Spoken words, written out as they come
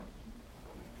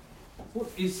What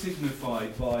is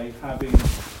signified by having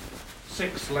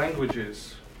 6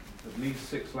 languages, at least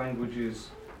 6 languages,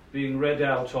 being read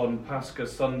out on Pascha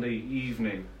Sunday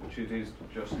evening, which it is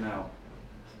just now?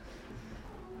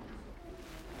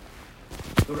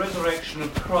 The resurrection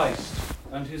of Christ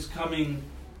and his coming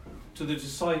to the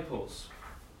disciples.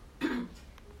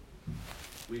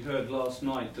 We heard last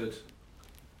night that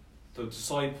the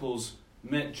disciples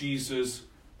met Jesus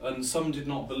and some did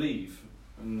not believe.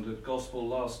 And the gospel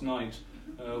last night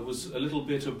was a little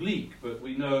bit oblique, but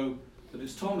we know that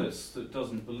it's Thomas that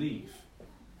doesn't believe.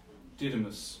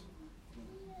 Didymus.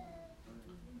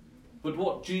 But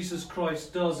what Jesus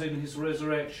Christ does in his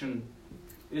resurrection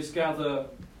is gather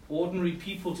ordinary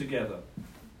people together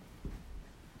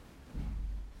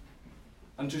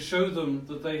and to show them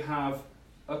that they have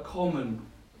a common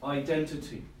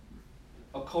identity,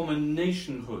 a common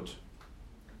nationhood,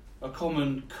 a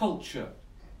common culture.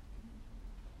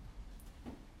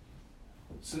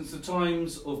 Since the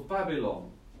times of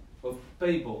Babylon, of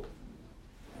Babel,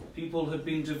 people had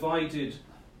been divided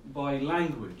by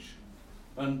language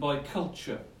and by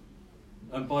culture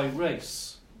and by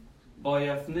race, by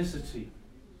ethnicity,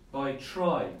 by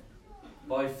tribe,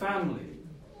 by family.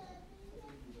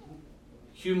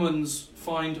 Humans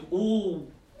find all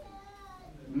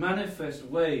manifest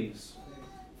ways,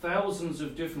 thousands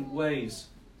of different ways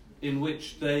in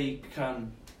which they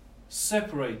can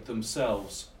separate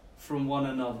themselves from one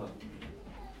another.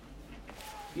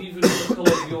 Even the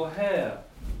colour of your hair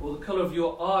or the colour of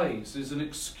your eyes is an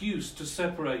excuse to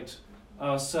separate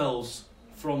ourselves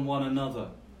from one another.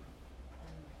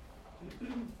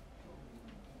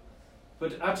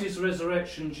 But at his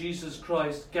resurrection, Jesus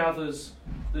Christ gathers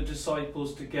the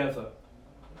disciples together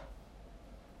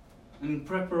in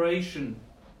preparation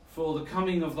for the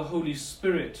coming of the Holy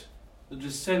Spirit, the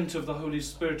descent of the Holy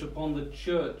Spirit upon the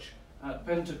church at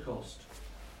Pentecost,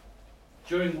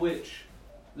 during which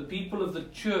the people of the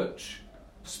church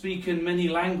speak in many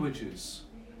languages,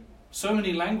 so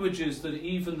many languages that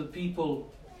even the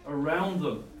people around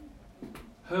them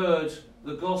heard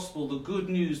the gospel, the good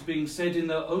news being said in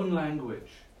their own language.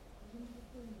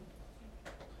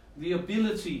 The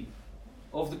ability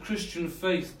of the Christian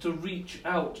faith to reach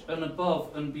out and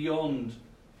above and beyond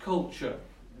culture,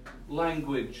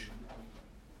 language,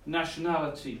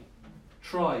 nationality,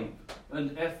 tribe,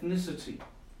 and ethnicity,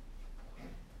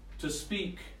 to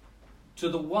speak to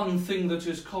the one thing that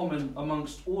is common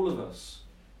amongst all of us,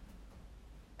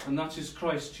 and that is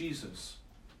Christ Jesus.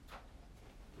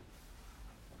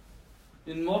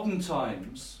 In modern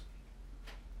times,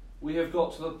 we have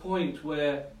got to the point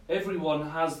where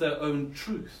everyone has their own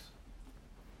truth.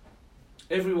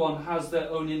 Everyone has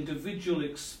their own individual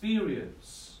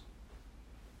experience.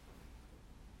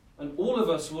 And all of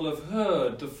us will have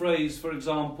heard the phrase, for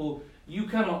example, "You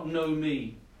cannot know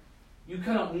me. You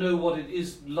cannot know what it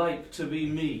is like to be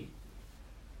me.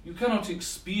 You cannot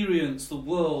experience the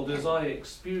world as I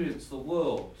experience the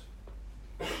world."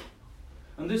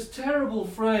 And this terrible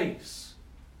phrase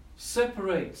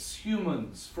separates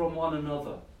humans from one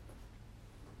another.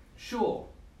 Sure,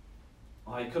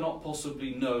 I cannot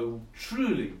possibly know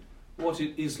truly what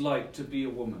it is like to be a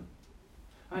woman.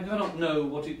 I cannot know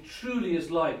what it truly is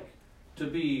like to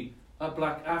be a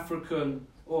black African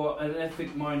or an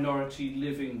ethnic minority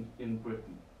living in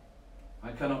Britain.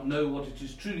 I cannot know what it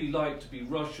is truly like to be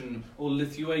Russian or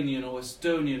Lithuanian or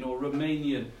Estonian or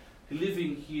Romanian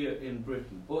living here in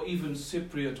Britain, or even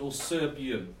Cypriot or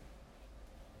Serbian.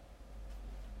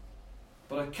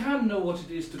 But I can know what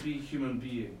it is to be a human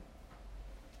being.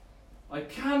 I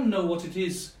can know what it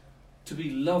is to be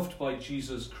loved by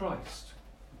Jesus Christ.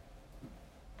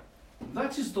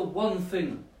 That is the one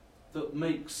thing that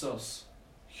makes us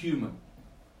human,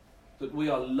 that we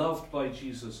are loved by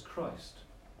Jesus Christ.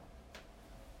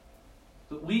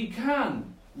 That we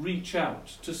can reach out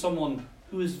to someone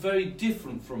who is very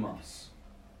different from us,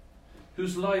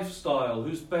 whose lifestyle,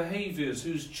 whose behaviours,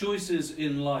 whose choices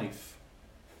in life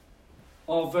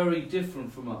are very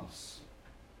different from us,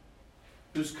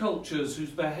 whose cultures, whose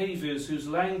behaviours, whose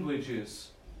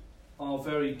languages are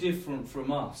very different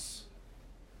from us.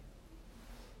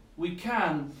 We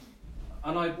can,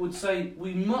 and I would say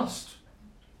we must,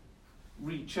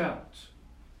 reach out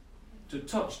to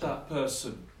touch that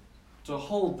person, to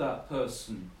hold that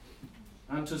person,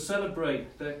 and to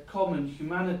celebrate their common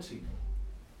humanity.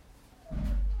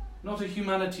 Not a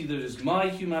humanity that is my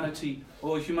humanity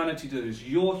or a humanity that is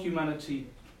your humanity,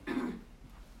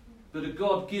 but a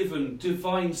God-given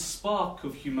divine spark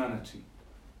of humanity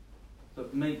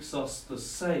that makes us the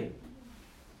same.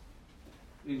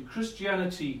 In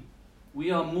Christianity,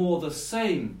 we are more the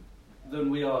same than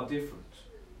we are different.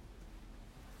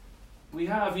 We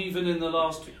have, even in the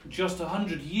last just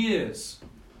 100 years,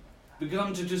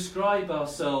 begun to describe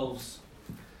ourselves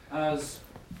as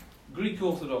Greek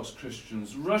Orthodox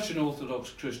Christians, Russian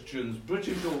Orthodox Christians,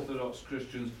 British Orthodox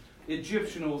Christians,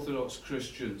 Egyptian Orthodox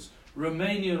Christians,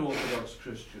 Romanian Orthodox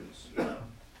Christians.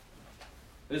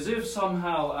 As if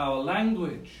somehow our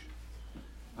language,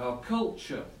 our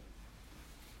culture,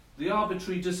 the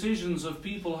arbitrary decisions of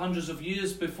people hundreds of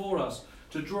years before us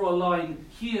to draw a line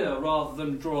here rather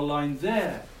than draw a line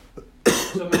there,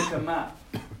 to make a map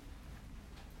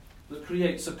that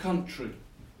creates a country,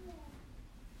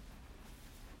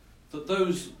 that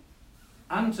those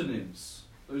antonyms,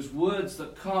 those words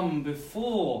that come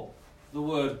before the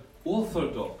word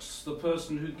orthodox, the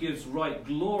person who gives right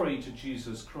glory to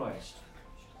Jesus Christ,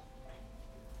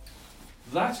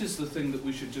 that is the thing that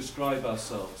we should describe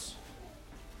ourselves.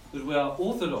 That we are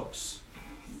Orthodox,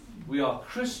 we are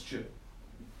Christian,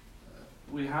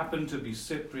 we happen to be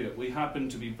Cypriot, we happen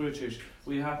to be British,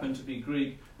 we happen to be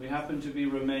Greek, we happen to be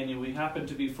Romanian, we happen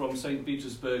to be from St.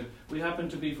 Petersburg, we happen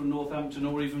to be from Northampton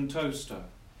or even Toaster.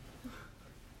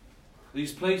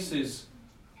 These places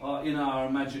are in our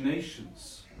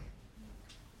imaginations.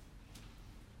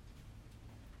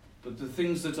 But the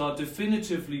things that are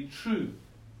definitively true,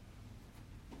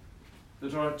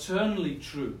 that are eternally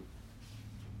true,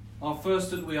 are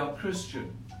first that we are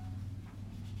Christian.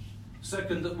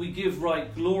 Second, that we give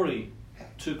right glory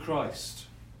to Christ.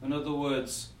 In other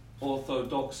words,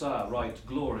 orthodoxa, right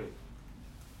glory.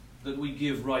 That we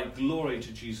give right glory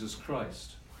to Jesus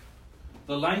Christ.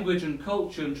 The language and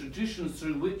culture and traditions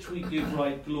through which we give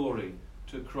right glory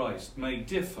to Christ may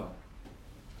differ,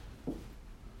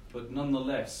 but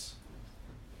nonetheless,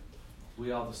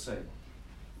 we are the same.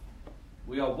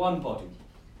 We are one body,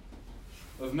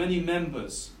 of many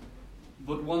members,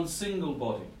 but one single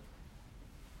body.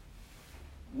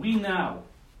 We now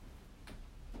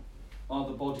are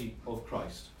the body of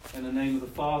Christ. In the name of the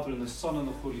Father, and the Son, and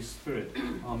the Holy Spirit.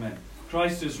 Amen.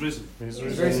 Christ is risen. He is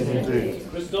risen indeed.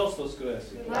 Christos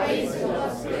voskresie.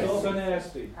 Christos Christos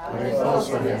anesti. Christos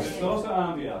anesti. Christos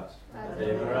ambiat.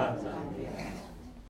 Adeverat.